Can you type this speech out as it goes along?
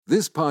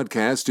This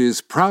podcast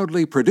is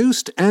proudly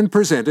produced and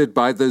presented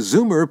by the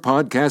Zoomer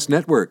Podcast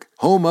Network,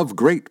 home of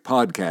great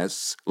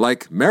podcasts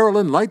like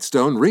Marilyn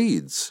Lightstone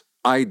Reads,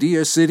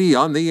 Idea City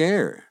on the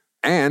Air,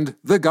 and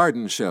The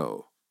Garden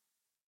Show.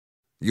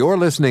 You're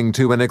listening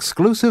to an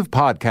exclusive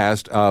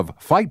podcast of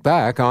Fight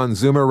Back on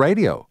Zoomer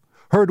Radio,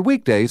 heard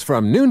weekdays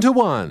from noon to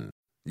 1.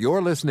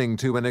 You're listening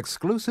to an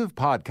exclusive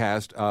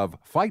podcast of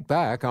Fight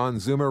Back on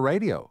Zoomer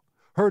Radio,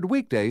 heard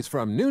weekdays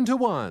from noon to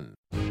 1.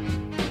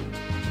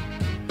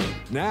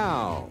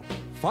 Now,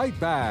 Fight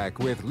Back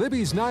with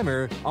Libby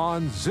Znaimer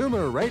on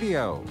Zoomer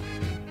Radio.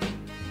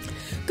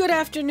 Good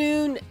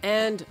afternoon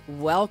and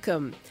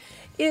welcome.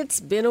 It's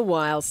been a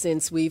while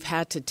since we've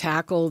had to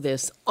tackle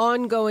this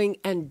ongoing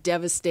and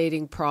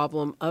devastating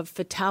problem of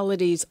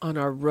fatalities on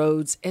our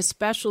roads,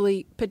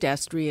 especially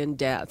pedestrian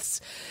deaths.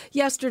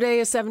 Yesterday,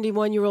 a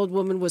 71-year-old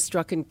woman was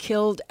struck and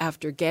killed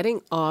after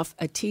getting off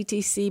a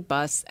TTC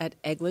bus at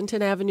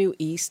Eglinton Avenue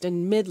East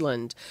in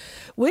Midland.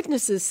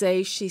 Witnesses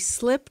say she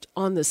slipped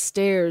on the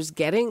stairs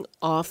getting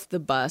off the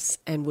bus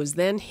and was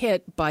then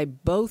hit by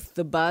both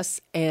the bus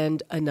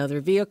and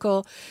another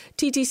vehicle.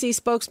 TTC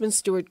spokesman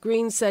Stuart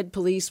Green said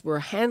police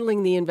were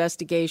handling the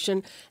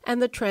investigation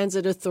and the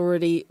Transit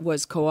Authority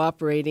was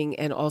cooperating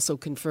and also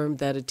confirmed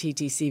that a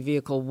TTC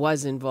vehicle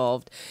was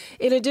involved.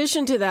 In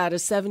addition to that, a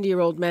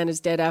 70-year-old man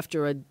is dead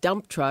after a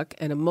dump truck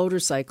and a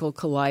motorcycle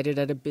collided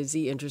at a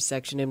busy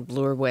intersection in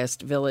Bloor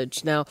West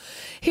Village. Now,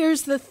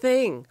 here's the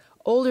thing.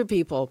 Older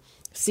people,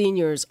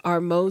 seniors,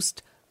 are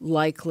most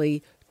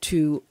likely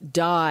to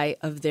die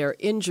of their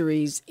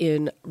injuries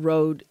in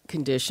road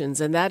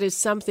conditions. And that is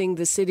something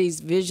the city's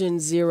Vision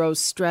Zero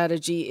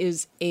strategy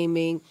is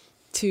aiming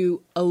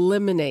to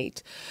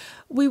eliminate.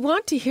 We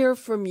want to hear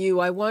from you.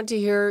 I want to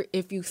hear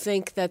if you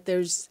think that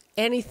there's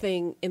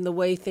anything in the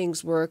way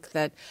things work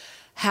that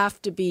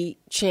have to be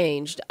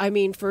changed. I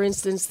mean, for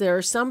instance, there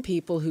are some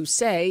people who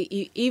say,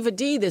 Eva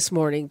D. this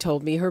morning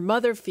told me her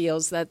mother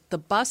feels that the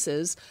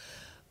buses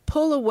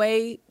pull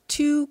away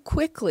too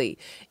quickly.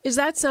 Is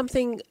that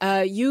something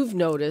you've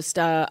noticed?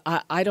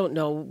 I don't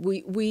know.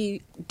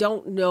 We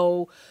don't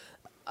know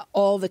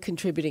all the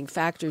contributing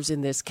factors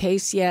in this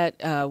case yet.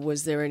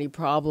 Was there any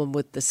problem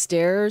with the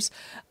stairs?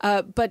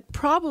 But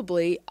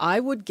probably, I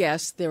would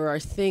guess there are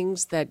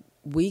things that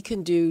we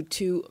can do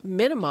to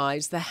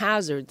minimize the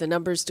hazard. The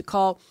numbers to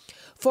call: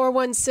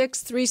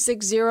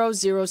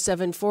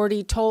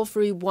 416-360-0740,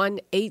 toll-free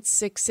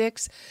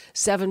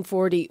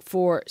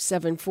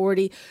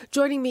 1-866-740-4740.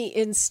 Joining me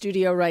in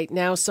studio right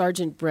now,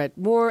 Sergeant Brett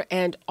Moore,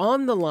 and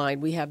on the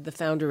line we have the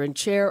founder and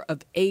chair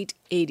of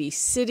 880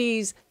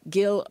 Cities,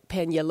 Gil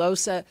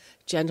Peñalosa.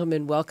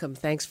 Gentlemen, welcome.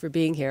 Thanks for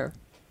being here.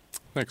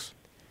 Thanks.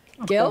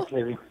 Gil? Thanks,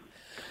 Lily.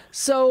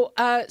 So,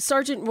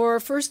 Sergeant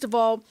Moore, first of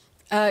all,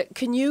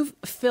 can you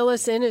fill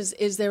us in?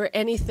 Is there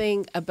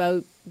anything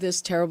about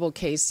this terrible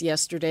case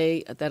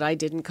yesterday that I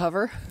didn't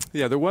cover?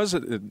 Yeah, there was.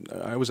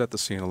 I was at the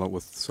scene along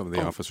with some of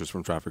the officers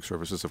from traffic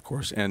services, of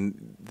course,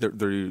 and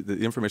the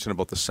information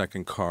about the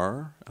second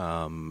car,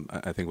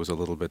 I think, was a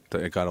little bit.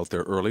 It got out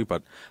there early,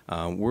 but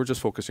we're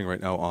just focusing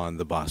right now on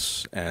the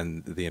bus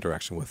and the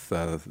interaction with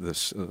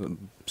this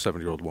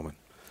 70-year-old woman.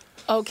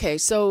 Okay,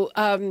 so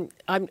I'm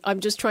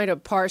just trying to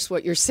parse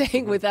what you're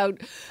saying without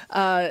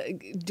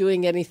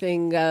doing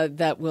anything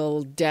that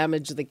will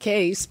damage the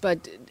case.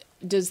 But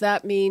does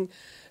that mean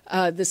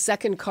the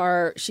second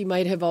car, she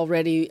might have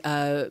already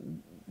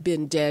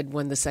been dead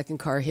when the second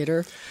car hit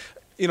her?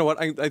 You know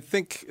what? I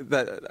think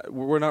that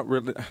we're not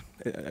really,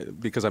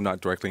 because I'm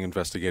not directly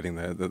investigating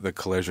the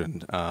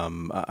collision.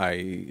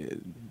 I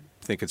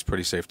think it's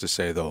pretty safe to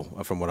say, though,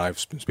 from what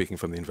I've been speaking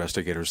from the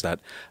investigators,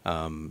 that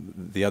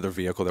the other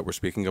vehicle that we're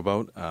speaking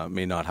about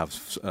may not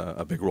have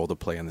a big role to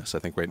play in this. I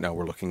think right now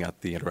we're looking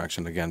at the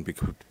interaction again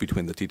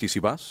between the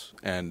TTC bus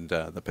and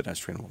the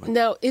pedestrian woman.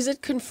 Now, is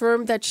it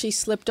confirmed that she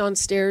slipped on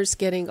stairs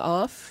getting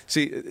off?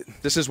 See,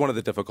 this is one of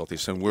the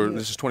difficulties, and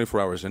this is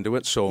 24 hours into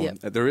it, so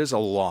there is a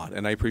lot,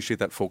 and I appreciate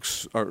that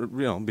folks are,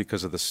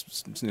 because of this,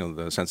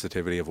 the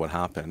sensitivity of what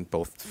happened,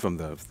 both from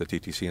the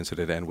TTC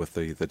incident and with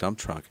the dump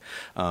truck.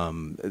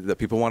 That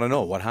people want to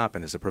know what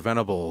happened. Is it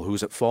preventable?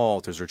 Who's at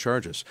fault? Is there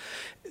charges?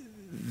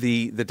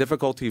 The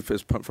difficulty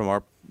is from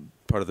our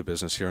part of the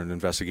business here in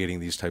investigating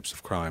these types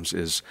of crimes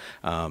is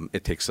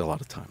it takes a lot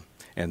of time.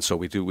 And so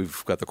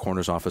we've got the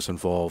coroner's office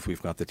involved.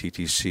 We've got the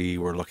TTC.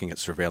 We're looking at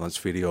surveillance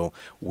video.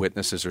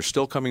 Witnesses are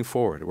still coming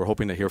forward. We're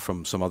hoping to hear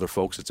from some other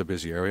folks. It's a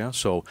busy area.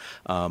 So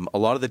a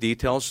lot of the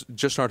details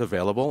just aren't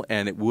available,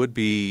 and it would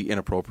be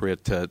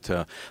inappropriate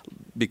to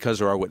because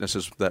there are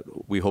witnesses that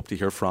we hope to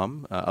hear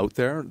from out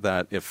there,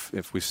 that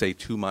if we say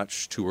too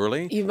much too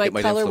early, you might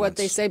color what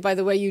they say. By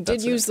the way, you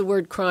did use the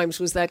word crimes.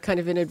 Was that kind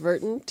of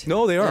inadvertent?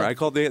 No, they are. I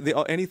call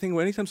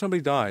anytime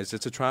somebody dies,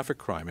 it's a traffic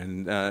crime,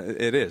 and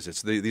it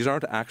is. These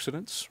aren't accidents.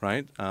 accidents,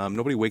 right?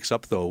 Nobody wakes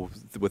up, though,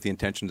 with the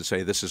intention to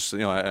say, this is,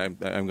 I'm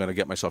going to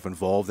get myself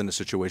involved in a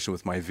situation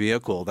with my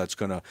vehicle that's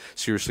going to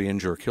seriously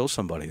injure or kill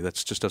somebody. That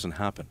just doesn't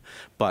happen.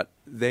 But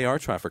they are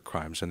traffic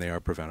crimes, and they are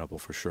preventable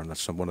for sure. And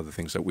that's one of the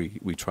things that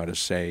we try to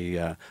say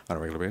on a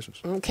regular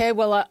basis. Okay,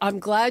 well, I'm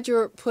glad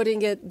you're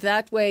putting it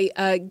that way.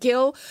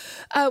 Gil,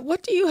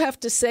 what do you have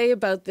to say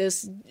about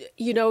this?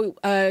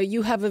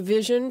 You have a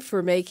vision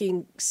for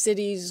making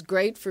cities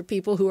great for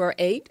people who are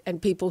 8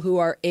 and people who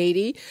are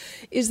 80.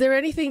 Is there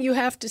anything you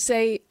have to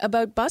say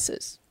about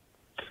buses?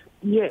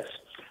 Yes.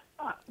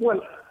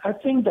 Well, I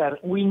think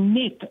that we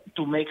need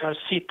to make our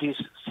cities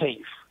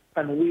safe,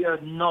 and we are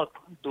not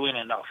doing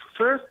enough.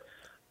 First,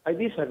 I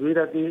disagree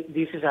that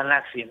this is an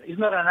accident. It's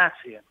not an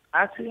accident.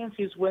 Accidents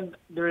is when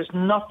there is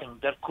nothing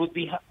that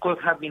could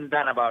have been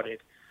done about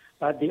it.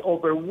 But the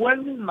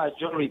overwhelming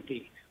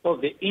majority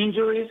of the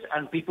injuries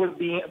and people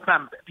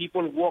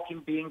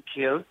walking being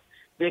killed,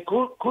 they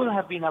could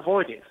have been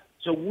avoided.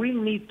 So we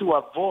need to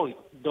avoid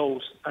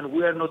those, and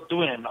we are not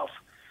doing enough.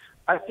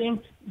 I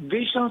think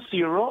Vision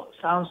Zero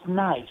sounds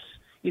nice.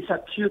 It's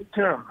a cute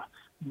term,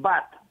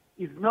 but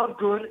it's not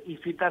good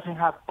if it doesn't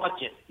have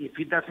budget, if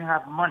it doesn't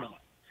have money.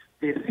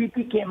 The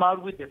city came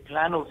out with the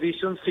plan of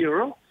Vision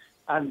Zero,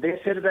 and they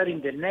said that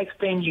in the next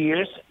 10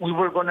 years, we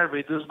were going to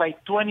reduce by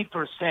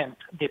 20%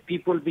 the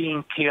people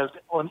being killed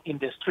in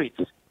the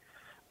streets.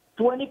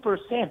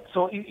 20%.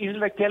 So it's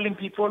like telling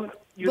people...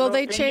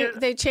 they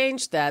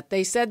changed that.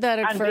 They said that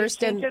at first.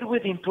 They changed it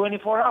within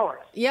 24 hours.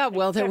 Yeah,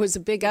 well, there was a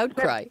big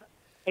outcry.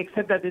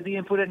 Except that they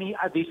didn't put any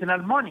additional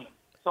money.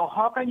 So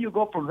how can you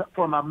go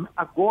from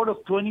a goal of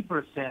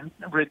 20%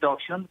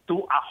 reduction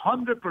to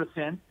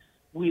 100%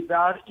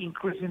 without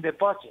increasing the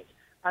budget?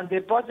 And the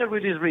budget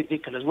really is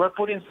ridiculous. We're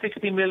putting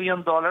 $60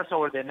 million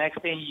over the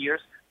next 10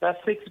 years. That's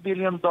 $6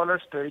 billion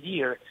per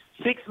year.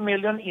 $6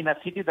 million in a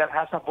city that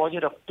has a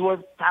budget of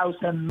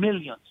 12,000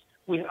 millions.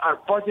 Our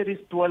budget is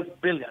 $12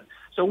 billion.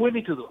 So we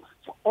need to do.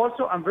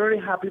 Also, I'm very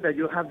happy that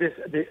you have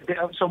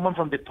someone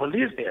from the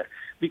police there,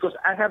 because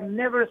I have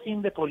never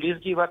seen the police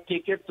give a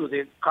ticket to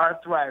the car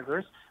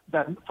drivers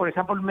that, for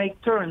example,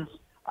 make turns.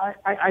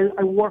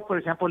 I work, for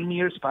example,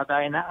 near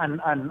Spadina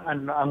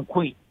and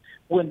Queen.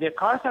 When the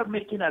cars are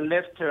making a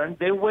left turn,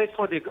 they wait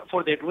for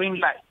the green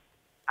light.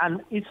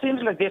 And it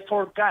seems like they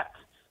forgot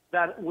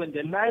that when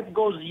the light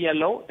goes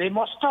yellow, they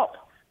must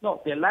stop.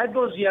 No, the light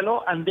goes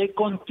yellow and they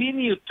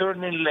continue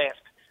turning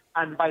left.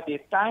 And by the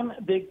time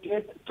they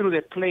get through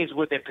the place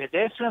where the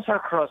pedestrians are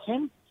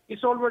crossing,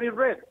 it's already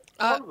red.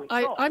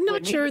 I'm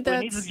not sure that's...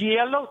 When it's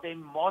yellow, they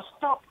must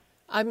stop.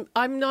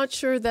 I'm not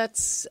sure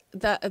that's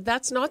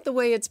not the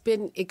way it's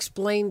been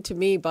explained to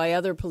me by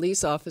other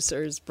police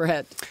officers,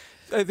 Brett.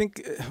 I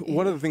think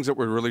one of the things that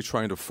we're really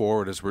trying to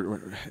forward is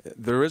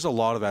there is a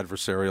lot of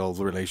adversarial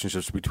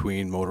relationships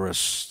between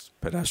motorists,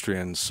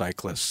 pedestrians,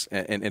 cyclists,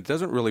 and it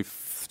doesn't really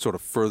sort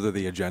of further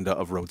the agenda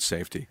of road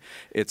safety.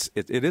 It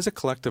is a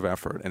collective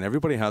effort, and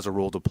everybody has a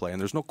role to play.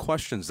 And there's no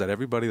questions that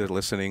everybody that's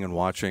listening and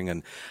watching,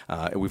 and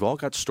we've all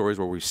got stories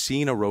where we've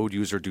seen a road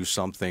user do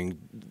something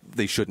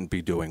they shouldn't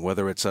be doing,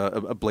 whether it's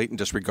a blatant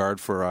disregard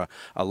for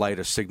a light,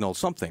 a signal,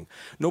 something.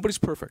 Nobody's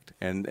perfect.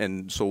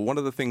 And so one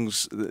of the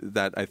things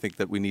that I think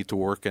that we need to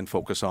work and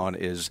focus on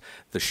is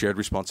the shared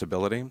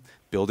responsibility,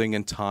 building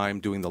in time,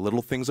 doing the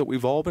little things that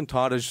we've all been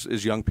taught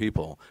as young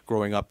people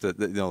growing up.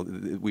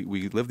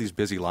 We live these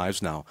busy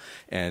lives now,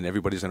 and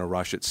everybody's in a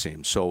rush, it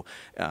seems. So,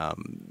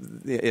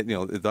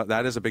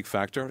 that is a big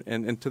factor.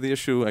 And to the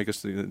issue, I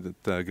guess that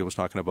Gil was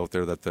talking about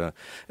there, that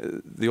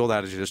the old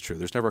adage is true.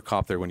 There's never a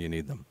cop there when you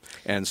need them.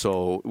 And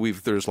so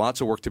there's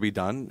lots of work to be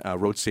done.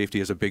 Road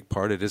safety is a big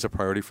part. It is a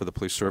priority for the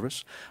police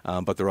service,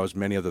 but there are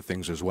many other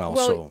things as well.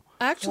 Well,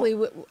 actually,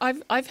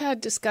 I've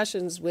had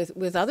discussions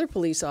with other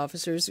police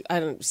officers. I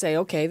don't say,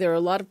 okay, there are a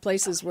lot of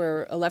places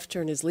where a left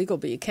turn is legal,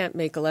 but you can't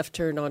make a left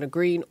turn on a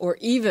green or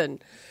even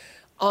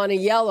on a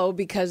yellow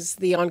because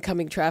the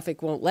oncoming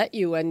traffic won't let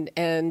you. And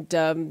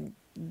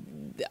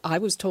I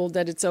was told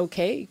that it's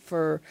okay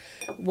for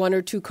one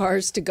or two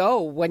cars to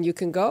go when you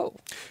can go.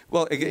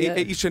 Well,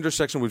 each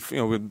intersection,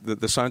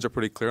 the signs are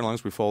pretty clear. As long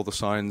as we follow the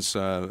signs,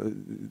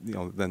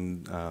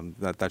 then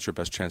that's your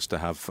best chance to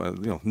have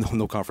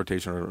no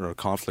confrontation or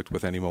conflict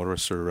with any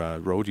motorists or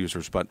road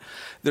users. But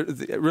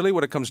really,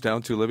 what it comes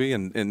down to, Libby,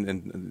 and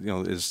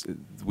is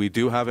we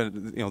do have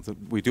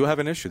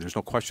an issue. There's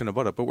no question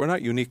about it. But we're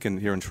not unique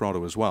here in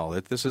Toronto as well.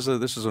 This is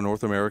a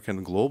North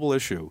American global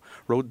issue.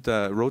 Road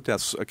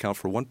deaths account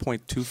for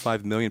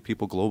 1.25 million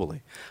people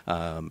globally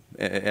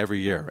every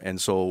year.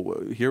 And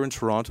so here in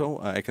Toronto,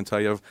 I can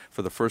tell you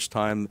for the first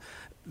time,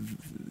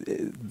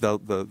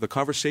 the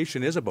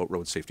conversation is about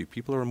road safety.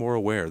 People are more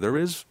aware. There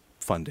is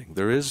funding.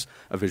 There is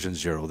a Vision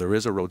Zero. There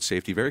is a road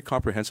safety, very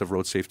comprehensive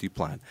road safety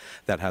plan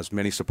that has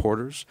many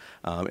supporters.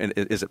 And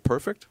is it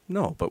perfect?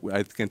 No. But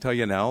I can tell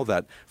you now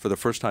that for the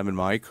first time in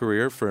my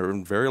career, for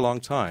a very long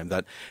time,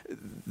 that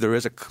there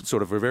is a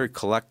sort of a very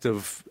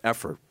collective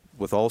effort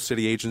with all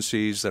city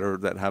agencies that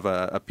have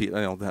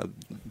have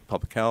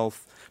public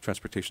health,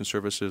 transportation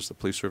services, the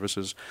police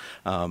services.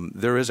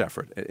 There is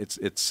effort. We've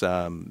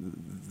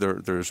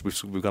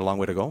got a long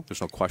way to go.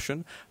 There's no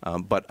question.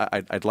 But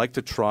I'd like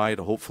to try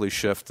to hopefully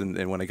shift,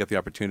 and when I get the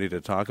opportunity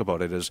to talk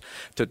about it, is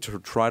to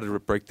try to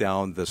break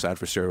down this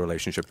adversarial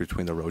relationship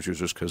between the road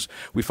users, because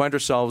we find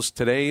ourselves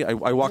today.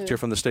 I walked here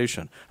from the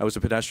station. I was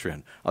a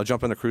pedestrian. I'll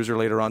jump in the cruiser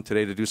later on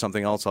today to do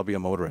something else. I'll be a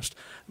motorist.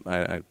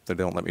 They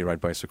don't let me ride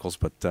bicycles,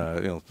 but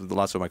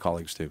lots of my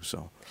colleagues do.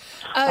 So,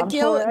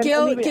 Gil.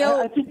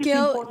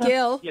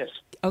 Yes.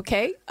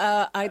 Okay,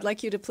 I'd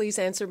like you to please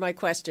answer my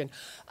question.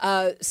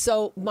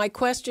 So my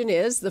question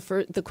is,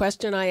 the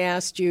question I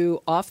asked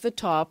you off the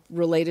top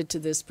related to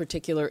this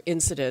particular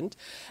incident,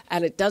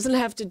 and it doesn't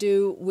have to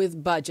do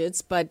with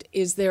budgets, but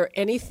is there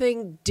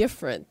anything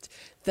different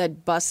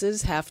that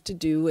buses have to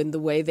do in the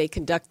way they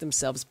conduct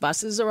themselves?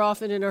 Buses are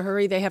often in a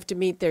hurry. They have to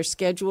meet their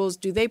schedules.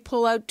 Do they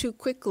pull out too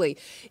quickly?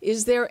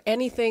 Is there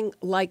anything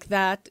like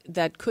that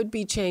that could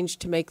be changed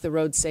to make the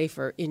road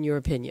safer, in your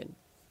opinion?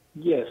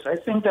 Yes, I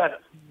think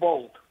that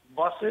both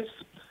buses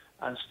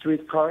and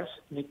streetcars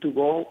need to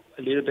go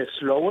a little bit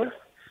slower.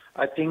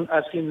 I think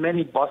I've seen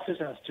many buses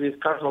and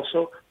streetcars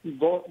also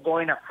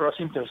going across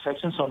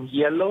intersections on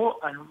yellow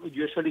and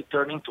usually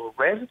turning to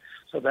red,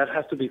 so that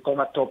has to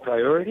become a top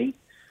priority.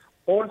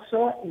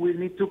 Also, we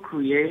need to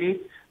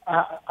create,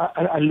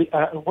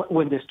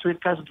 when the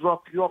streetcars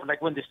drop you off,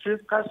 like when the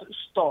streetcars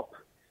stop,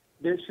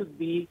 there should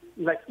be,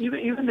 like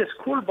even the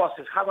school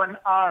buses have an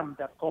arm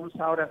that comes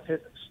out and says,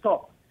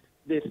 stop.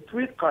 The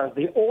streetcars,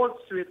 the old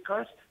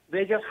streetcars,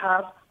 they just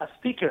have a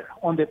sticker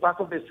on the back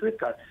of the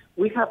streetcar.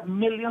 We have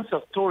millions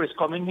of tourists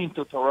coming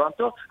into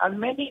Toronto, and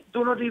many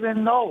do not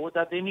even know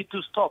that they need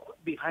to stop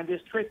behind the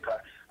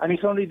streetcar, and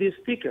it's only this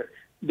sticker.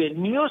 The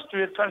new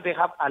streetcars, they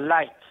have a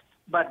light,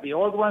 but the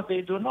old ones,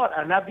 they do not.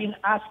 And I've been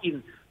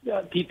asking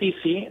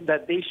TTC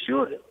that they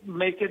should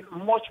make it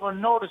much more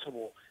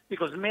noticeable,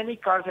 because many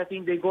cars, I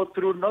think, they go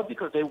through not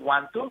because they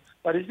want to,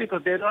 but it's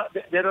because they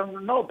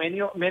don't know. Many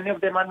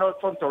of them are not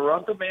from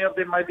Toronto. Many of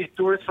them might be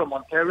tourists from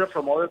Ontario,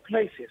 from other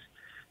places.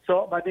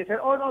 So, but they said,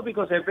 oh no,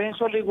 because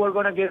eventually we're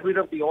going to get rid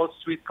of the old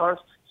streetcars,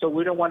 so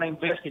we don't want to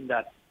invest in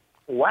that.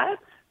 What?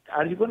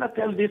 Are you going to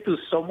tell this to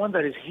someone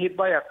that is hit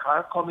by a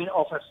car coming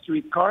off a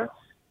streetcar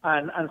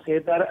and say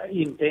that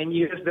in 10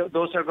 years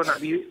those are going to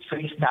be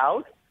phased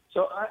out?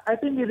 So I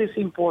think it is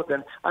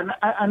important.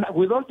 And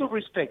with all due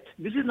respect,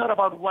 this is not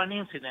about one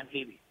incident,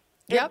 Libby.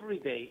 Yep. Every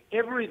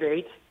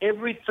day,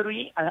 every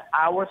 3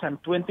 hours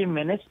and 20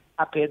 minutes,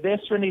 a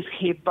pedestrian is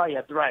hit by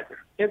a driver.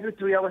 Every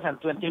 3 hours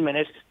and 20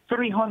 minutes,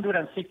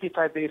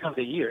 365 days of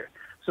the year.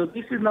 So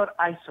this is not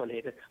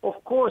isolated.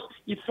 Of course,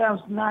 it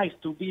sounds nice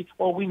to be,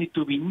 we need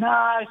to be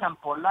nice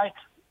and polite.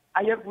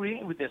 I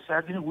agree with the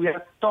sergeant. We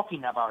are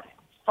talking about it.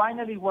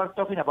 Finally, we're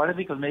talking about it,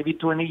 because maybe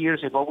 20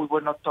 years ago we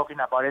were not talking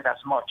about it as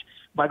much.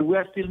 But we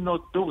are still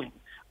not doing.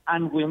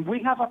 And when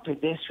we have a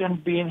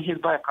pedestrian being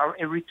hit by a car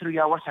every 3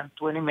 hours and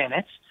 20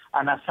 minutes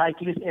and a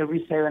cyclist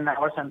every 7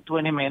 hours and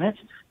 20 minutes,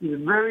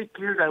 it's very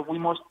clear that we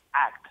must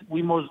act.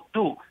 We must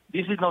do.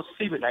 This is not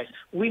civilized.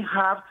 We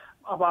have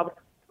about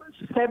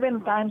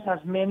 7 times as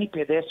many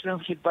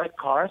pedestrians hit by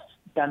cars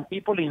than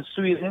people in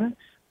Sweden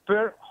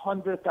per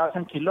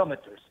 100,000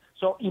 kilometers.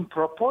 So in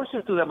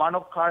proportion to the amount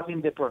of cars,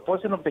 in the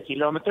proportion of the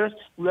kilometers,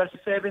 we are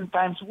 7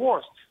 times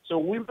worse. So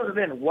we must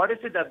learn, what is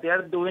it that they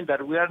are doing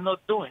that we are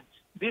not doing?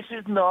 This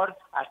is not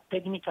a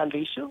technical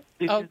issue.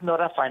 This is not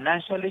a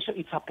financial issue.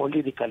 It's a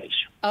political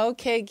issue.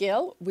 Okay,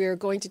 Gil, we're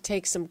going to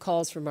take some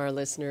calls from our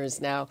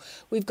listeners now.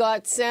 We've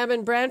got Sam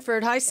in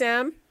Brantford. Hi,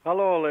 Sam.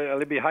 Hello,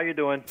 Libby. How you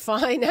doing?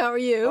 Fine. How are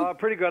you?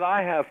 Pretty good.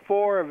 I have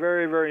 4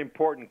 very, very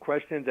important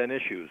questions and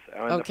issues.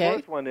 And okay. The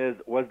first one is,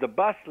 was the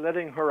bus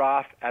letting her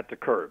off at the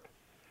curb?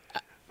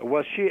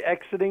 Was she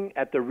exiting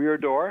at the rear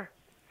door?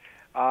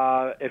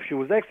 If she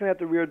was exiting at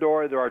the rear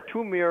door, there are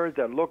 2 mirrors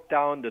that look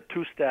down the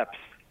 2 steps.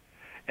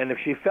 And if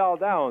she fell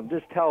down,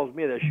 this tells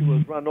me that she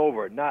was run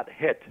over, not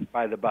hit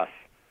by the bus.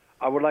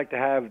 I would like to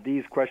have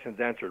these questions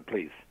answered,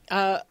 please.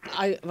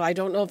 I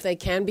don't know if they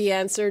can be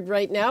answered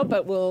right now,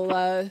 but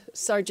we'll,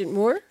 Sergeant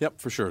Moore? Yep,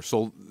 for sure.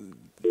 So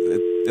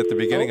at the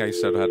beginning, I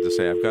said I had to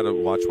say, I've got to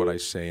watch what I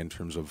say in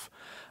terms of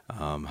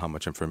how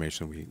much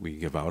information we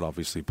give out.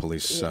 Obviously,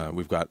 police,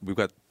 we've got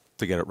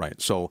to get it right.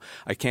 So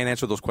I can't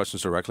answer those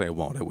questions directly. I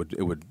won't.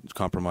 It would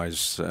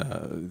compromise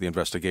the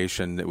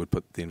investigation. It would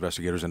put the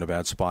investigators in a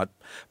bad spot.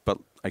 But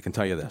I can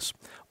tell you this.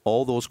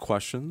 All those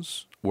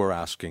questions we're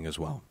asking as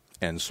well.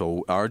 And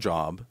so our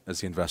job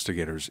as the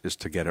investigators is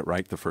to get it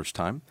right the first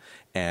time,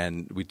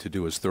 and to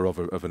do as thorough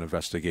of an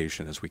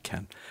investigation as we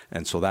can.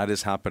 And so that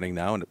is happening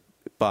now,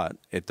 but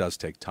it does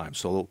take time.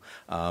 So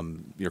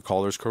your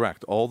caller is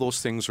correct. All those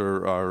things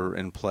are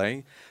in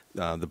play.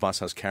 The bus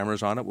has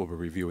cameras on it. We'll be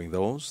reviewing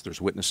those.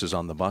 There's witnesses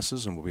on the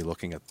buses, and we'll be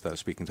looking at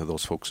speaking to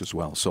those folks as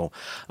well. So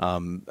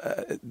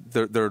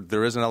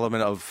there is an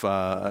element of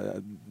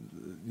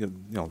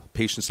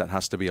patience that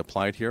has to be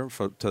applied here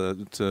to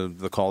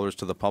the callers,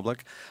 to the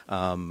public.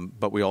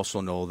 But we also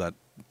know that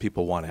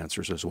people want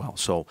answers as well.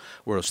 So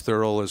we're as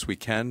thorough as we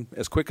can,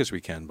 as quick as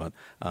we can. But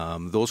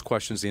those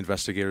questions, the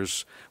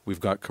investigators, we've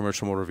got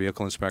commercial motor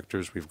vehicle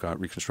inspectors, we've got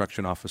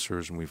reconstruction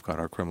officers, and we've got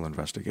our criminal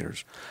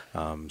investigators.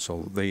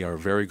 So they are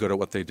very good at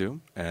what they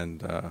do,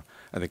 and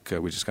I think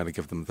we just got to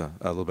give them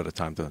a little bit of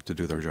time to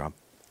do their job.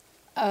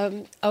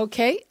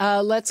 Okay,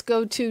 let's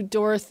go to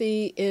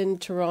Dorothy in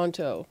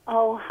Toronto.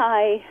 Oh,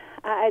 hi.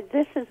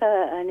 This is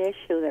an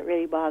issue that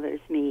really bothers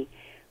me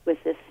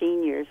with the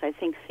seniors. I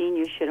think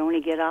seniors should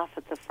only get off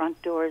at the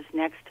front doors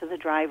next to the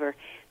driver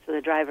so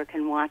the driver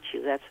can watch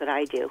you. That's what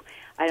I do.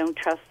 I don't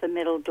trust the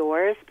middle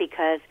doors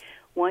because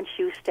once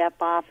you step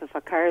off, if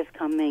a car is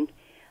coming,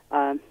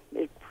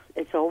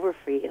 it's over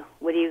for you.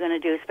 What are you going to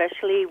do,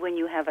 especially when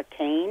you have a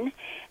cane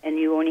and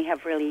you only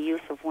have really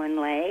use of one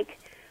leg?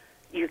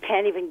 You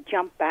can't even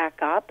jump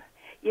back up.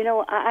 You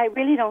know, I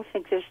really don't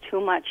think there's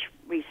too much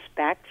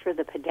respect for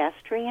the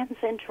pedestrians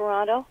in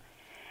Toronto.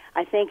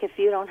 I think if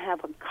you don't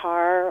have a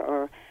car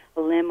or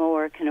a limo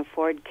or can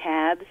afford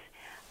cabs,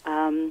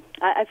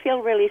 I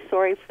feel really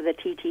sorry for the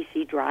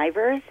TTC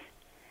drivers,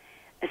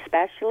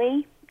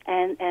 especially,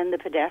 and the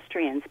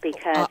pedestrians,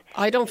 because...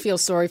 I don't feel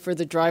sorry for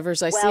the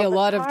drivers. I see a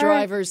lot of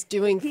drivers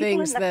doing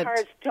things that... People in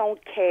the cars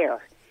don't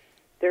care.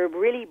 They're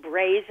really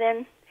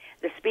brazen.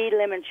 The speed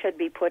limit should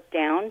be put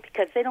down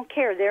because they don't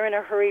care. They're in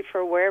a hurry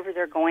for wherever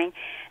they're going,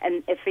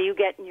 and if you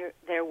get in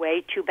their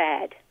way, too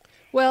bad.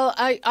 Well,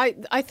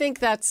 I think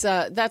that's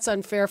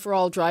unfair for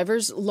all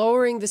drivers.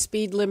 Lowering the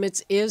speed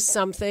limits is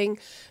something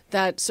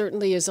that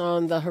certainly is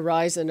on the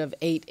horizon of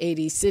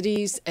 880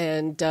 cities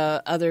and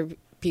other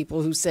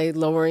people who say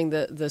lowering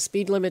the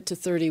speed limit to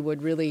 30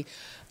 would really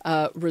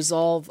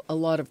resolve a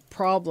lot of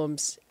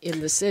problems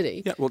in the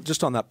city. Yeah, well,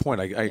 just on that point,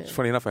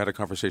 funny enough, I had a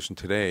conversation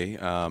today,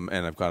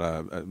 and I've got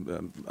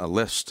a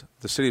list.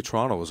 The City of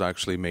Toronto has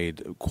actually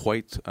made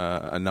quite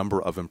a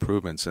number of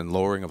improvements in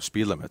lowering of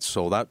speed limits.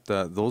 So that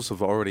those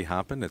have already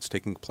happened. It's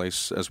taking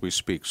place as we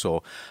speak.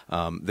 So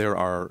there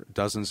are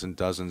dozens and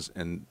dozens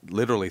and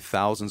literally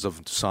thousands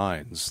of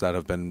signs that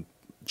have been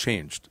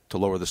changed to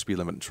lower the speed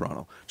limit in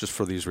Toronto, just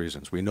for these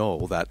reasons. We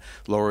know that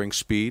lowering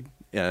speed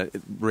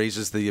it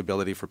raises the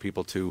ability for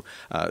people to,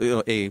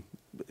 it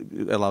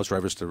allows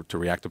drivers to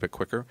react a bit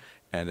quicker,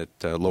 and it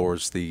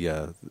lowers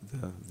the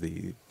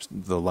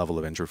level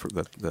of injury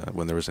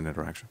when there is an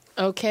interaction.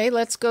 Okay,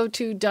 let's go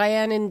to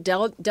Diane in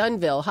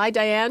Dunnville. Hi,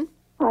 Diane.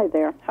 Hi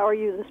there. How are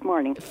you this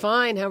morning?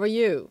 Fine. How are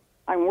you?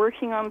 I'm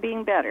working on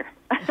being better.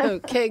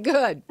 Okay,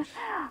 good.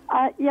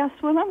 Yes,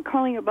 what I'm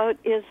calling about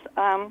is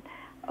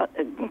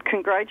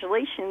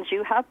congratulations.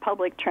 You have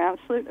public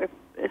transit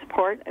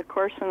support. Of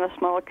course, in a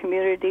small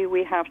community,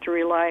 we have to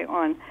rely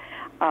on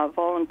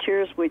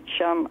volunteers, which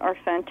are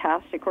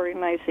fantastic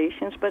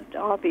organizations, but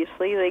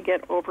obviously they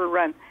get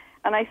overrun.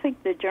 And I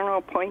think the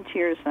general point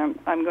here is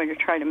I'm going to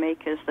try to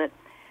make is that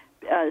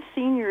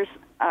seniors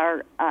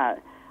are,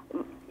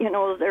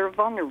 they're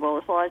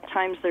vulnerable. A lot of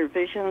times their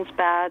vision's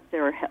bad,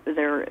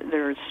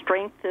 their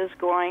strength is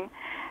going.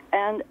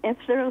 And if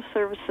those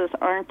services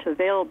aren't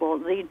available,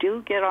 they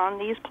do get on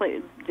these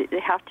planes. They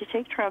have to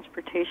take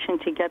transportation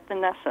to get the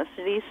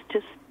necessities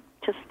to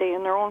stay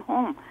in their own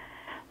home.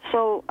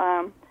 So,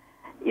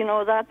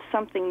 that's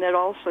something that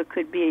also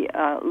could be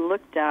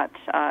looked at,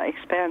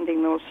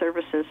 expanding those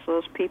services so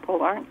those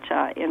people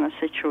aren't in a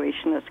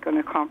situation that's going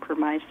to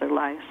compromise their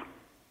lives.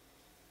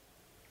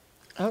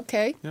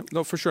 Okay. Yeah,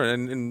 no, for sure.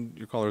 And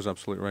your caller is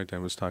absolutely right.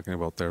 Dan was talking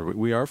about there.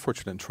 We are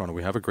fortunate in Toronto.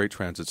 We have a great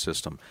transit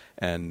system.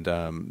 And,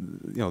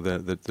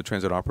 the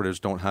transit operatives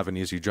don't have an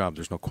easy job.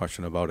 There's no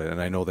question about it.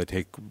 And I know they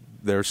take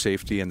their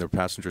safety and their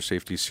passenger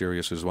safety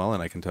serious as well.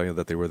 And I can tell you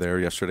that they were there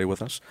yesterday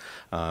with us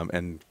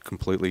and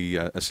completely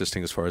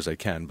assisting as far as they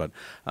can. But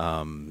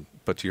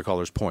to your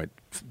caller's point,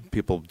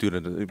 people,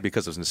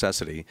 because of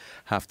necessity,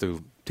 have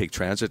to take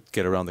transit,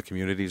 get around the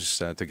communities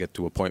to get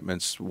to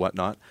appointments,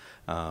 whatnot.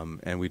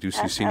 And we do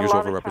see seniors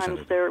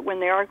overrepresented. Times when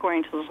they are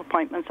going to those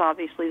appointments,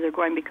 obviously they're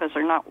going because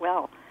they're not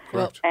well.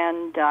 Correct.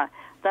 And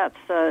that's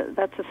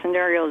a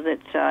scenario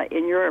that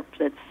in Europe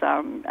that's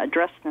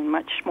addressed in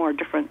much more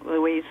different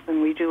ways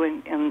than we do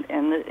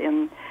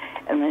in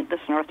this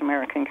North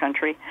American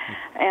country,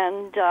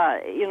 and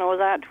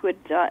that would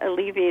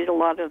alleviate a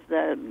lot of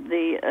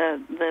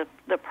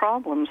the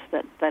problems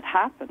that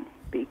happen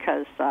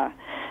because,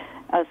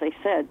 as I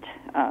said,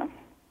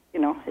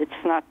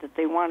 it's not that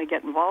they want to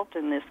get involved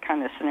in this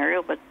kind of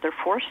scenario, but they're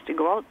forced to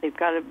go out. They've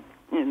got to,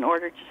 in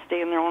order to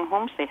stay in their own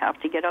homes, they have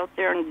to get out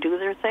there and do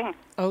their thing.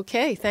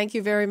 Okay, thank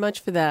you very much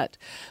for that.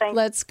 Thanks.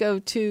 Let's go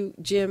to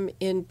Jim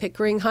in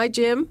Pickering. Hi,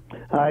 Jim.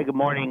 Hi, good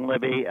morning,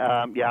 Libby.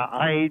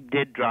 I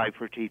did drive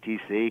for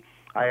TTC.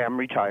 I am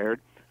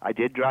retired. I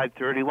did drive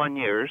 31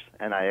 years,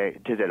 and I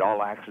did it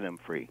all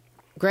accident-free.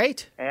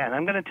 Great. And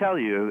I'm going to tell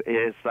you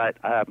is that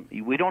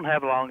we don't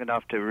have long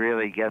enough to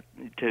really get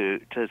to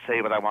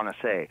say what I want to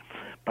say.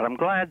 But I'm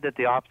glad that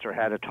the officer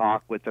had a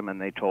talk with them and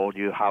they told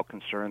you how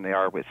concerned they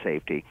are with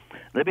safety.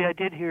 Libby, I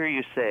did hear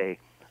you say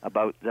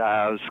about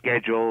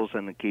schedules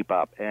and the keep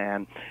up.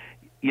 And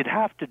you'd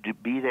have to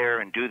be there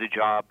and do the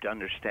job to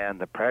understand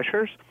the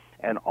pressures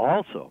and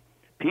also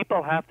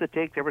People have to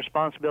take their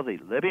responsibility.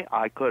 Libby,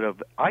 I could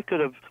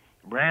have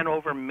ran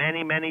over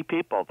many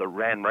people that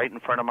ran right in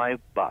front of my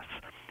bus,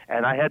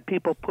 and I had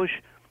people push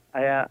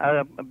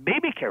a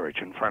baby carriage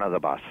in front of the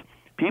bus.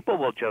 People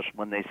will just,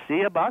 when they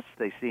see a bus,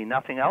 they see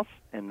nothing else.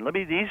 And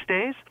Libby, these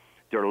days,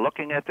 they're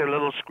looking at their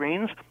little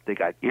screens. They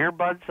got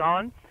earbuds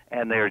on,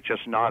 and they're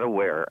just not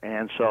aware.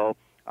 And so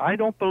I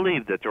don't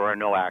believe that there are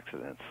no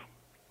accidents.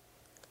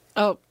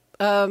 Oh,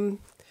 The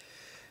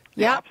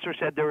yeah. officer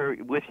said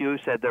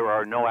said there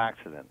are no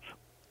accidents.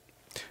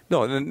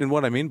 No, and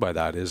what I mean by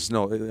that is,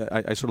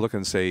 I sort of look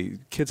and say,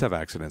 kids have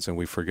accidents, and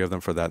we forgive them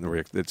for that,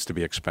 and it's to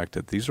be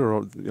expected. These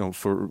are,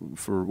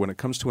 for when it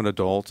comes to an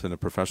adult and a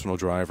professional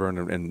driver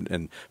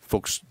and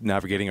folks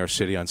navigating our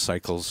city on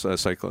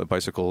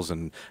bicycles,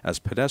 and as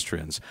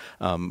pedestrians,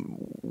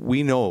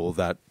 we know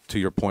that, to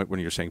your point, when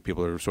you're saying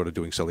people are sort of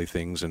doing silly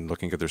things and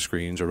looking at their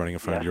screens or running in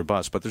front of your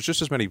bus, but there's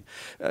just as many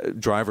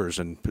drivers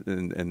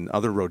and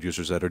other road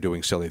users that are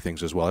doing silly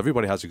things as well.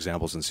 Everybody has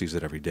examples and sees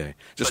it every day.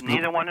 But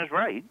neither one is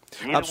right.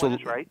 Absolutely.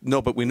 Right.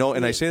 No, but we know,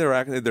 and I say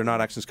they're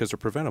not accidents because they're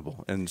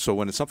preventable. And so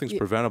when something's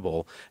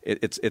preventable,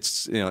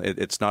 it's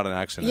not an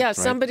accident. Yeah,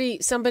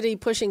 right? somebody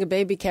pushing a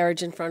baby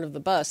carriage in front of the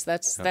bus.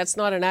 That's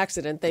not an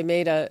accident. They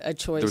made a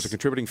choice. There was a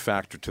contributing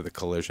factor to the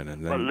collision.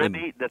 And then,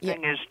 Libby, the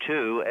thing is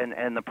too,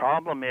 and the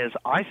problem is,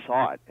 I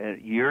saw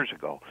it years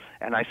ago,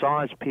 and I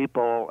saw as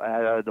people,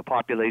 the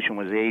population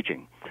was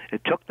aging.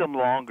 It took them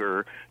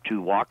longer to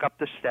walk up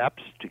the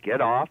steps, to get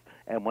off,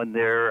 and when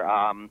they're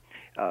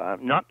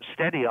not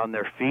steady on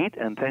their feet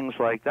and things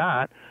like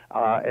that,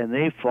 and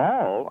they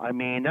fall, I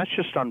mean, that's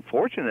just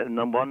unfortunate. And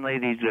the one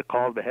lady that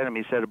called ahead of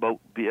me said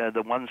about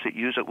the ones that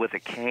use it with a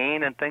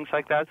cane and things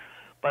like that.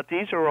 But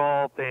these are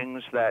all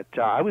things that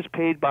I was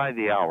paid by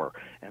the hour,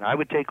 and I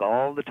would take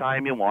all the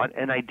time you want,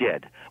 and I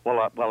did.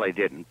 Well, I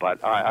didn't, but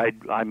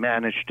I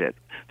managed it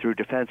through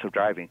defensive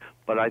driving.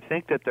 But I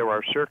think that there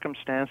are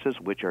circumstances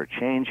which are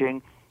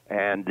changing,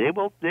 and they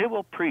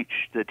will preach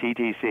the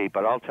TTC.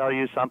 But I'll tell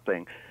you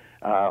something.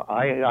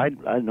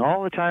 And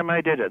all the time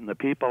I did it, and the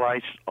people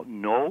I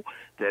know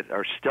that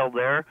are still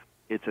there,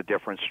 it's a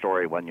different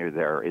story when you're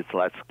there. It's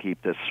let's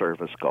keep this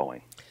service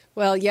going.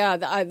 Well, yeah,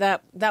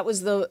 that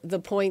was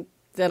the point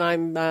that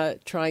I'm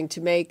trying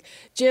to make.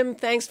 Jim,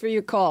 thanks for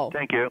your call.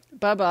 Thank you.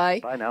 Bye-bye.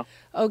 Bye now.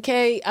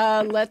 Okay,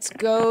 let's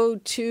go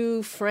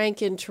to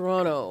Frank in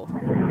Toronto.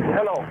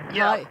 Hello.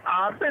 Yeah,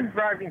 Hi. I've been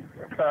driving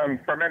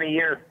for many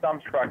years,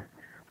 dump truck.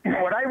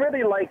 What I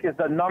really like is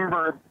the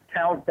number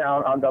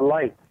countdown on the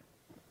lights.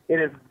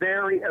 It is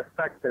very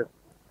effective.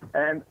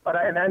 And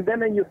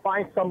then you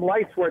find some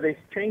lights where they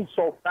change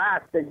so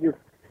fast that you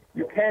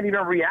can't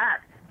even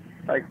react.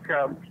 Like,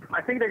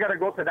 I think they got to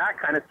go to that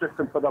kind of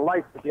system for the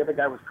lights that the other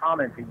guy was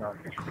commenting on.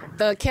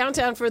 The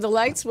countdown for the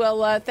lights.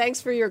 Well,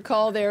 thanks for your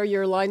call there.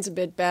 Your line's a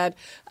bit bad.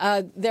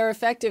 They're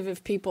effective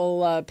if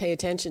people pay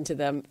attention to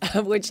them,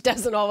 which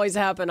doesn't always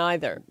happen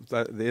either.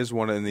 That is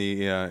one in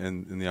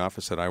the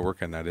office that I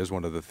work in. That is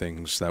one of the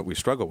things that we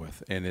struggle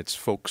with, and it's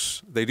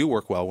folks. They do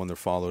work well when they're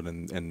followed,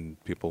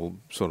 and people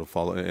sort of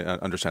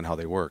understand how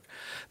they work.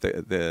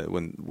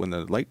 When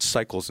the light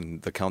cycles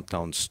and the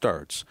countdown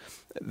starts.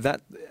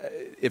 That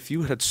if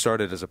you had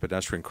started as a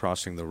pedestrian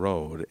crossing the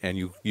road and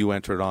you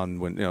entered on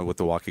when with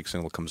the walking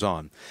signal comes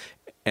on,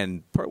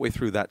 and partway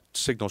through that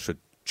signal should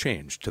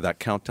change to that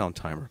countdown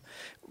timer.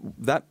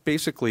 That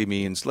basically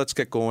means let's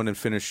get going and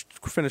finish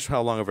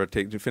how long ever it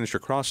takes to finish your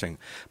crossing.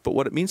 But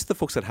what it means to the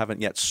folks that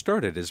haven't yet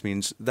started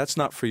means that's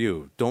not for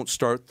you. Don't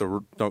start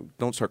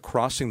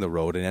crossing the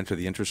road and enter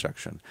the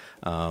intersection.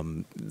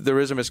 There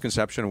is a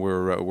misconception.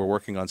 We're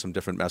working on some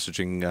different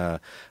messaging.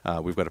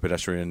 We've got a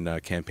pedestrian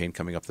campaign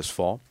coming up this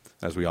fall,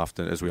 as we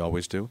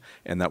always do,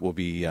 and that will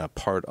be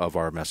part of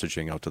our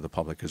messaging out to the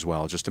public as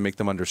well, just to make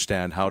them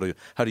understand how to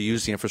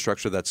use the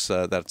infrastructure that's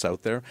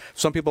out there.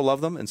 Some people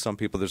love them, and some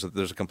people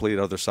there's a complete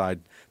other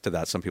side to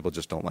that. Some people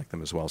just don't like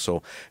them as well.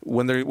 So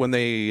when they're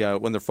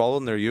followed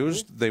and they're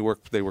used, they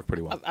work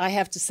pretty well. I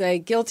have to say,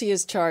 guilty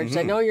as charged.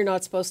 I know you're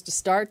not supposed to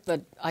start,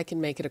 but I can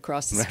make it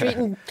across the street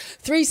in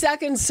 3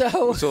 seconds.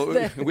 So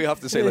we have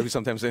to say, Libby,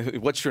 sometimes,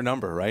 what's your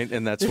number, right?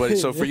 And that's what.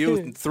 So for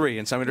you, 3.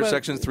 In some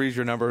intersections, 3 is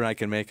your number, and I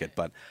can make it.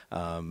 But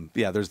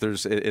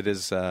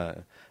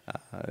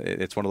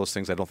it's one of those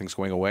things I don't think is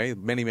going away.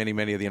 Many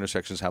of the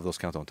intersections have those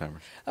countdown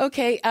timers.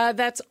 Okay,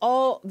 that's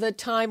all the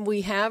time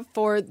we have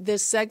for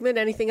this segment.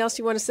 Anything else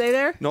you want to say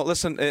there? No,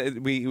 listen,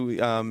 we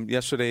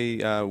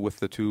yesterday with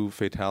the 2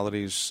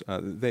 fatalities,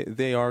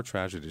 they are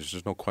tragedies.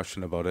 There's no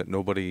question about it.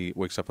 Nobody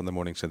wakes up in the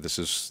morning and said this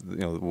is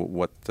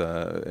what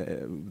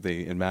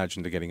they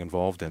imagined getting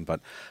involved in. But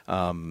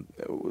I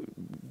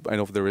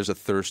know there is a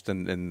thirst,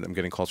 and I'm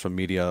getting calls from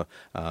media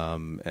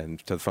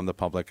and from the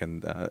public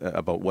and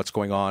about what's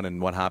going on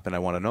and what happened. happen? I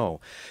want to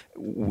know.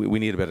 We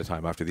need a bit of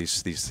time after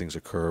these things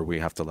occur. We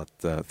have to let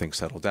things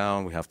settle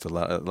down. We have to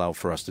allow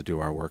for us to do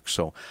our work.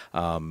 So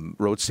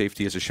road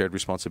safety is a shared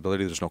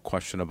responsibility. There's no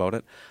question about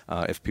it.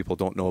 If people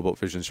don't know about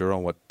Vision Zero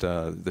and what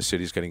the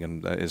city's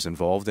getting is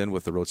involved in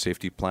with the road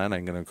safety plan,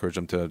 I'm going to encourage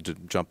them to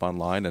jump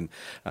online and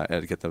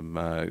get them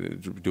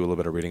do a little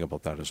bit of reading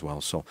about that as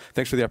well. So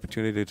thanks for the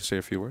opportunity to say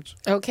a few words.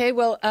 Okay,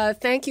 well,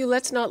 thank you.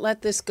 Let's not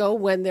let this go.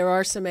 When there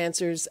are some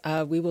answers,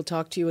 we will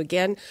talk to you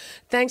again.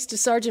 Thanks to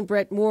Sergeant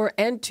Brett Moore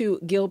and to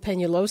Gil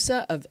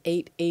Peñalosa of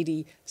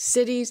 880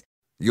 Cities.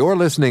 You're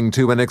listening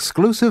to an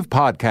exclusive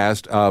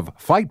podcast of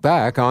Fight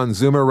Back on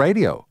Zoomer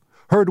Radio.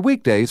 Heard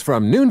weekdays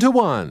from noon to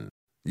 1.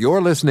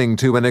 You're listening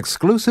to an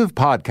exclusive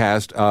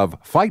podcast of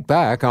Fight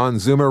Back on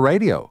Zoomer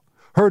Radio.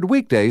 Heard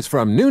weekdays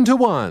from noon to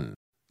 1.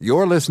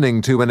 You're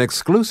listening to an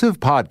exclusive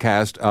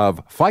podcast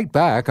of Fight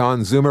Back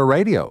on Zoomer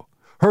Radio.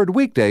 Heard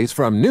weekdays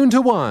from noon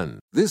to 1.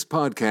 This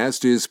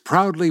podcast is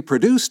proudly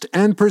produced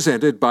and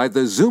presented by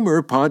the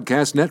Zoomer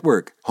Podcast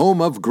Network, home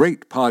of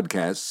great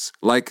podcasts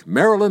like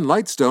Marilyn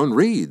Lightstone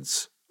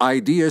Reads,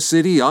 Idea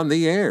City on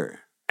the Air,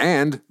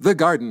 and The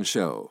Garden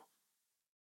Show.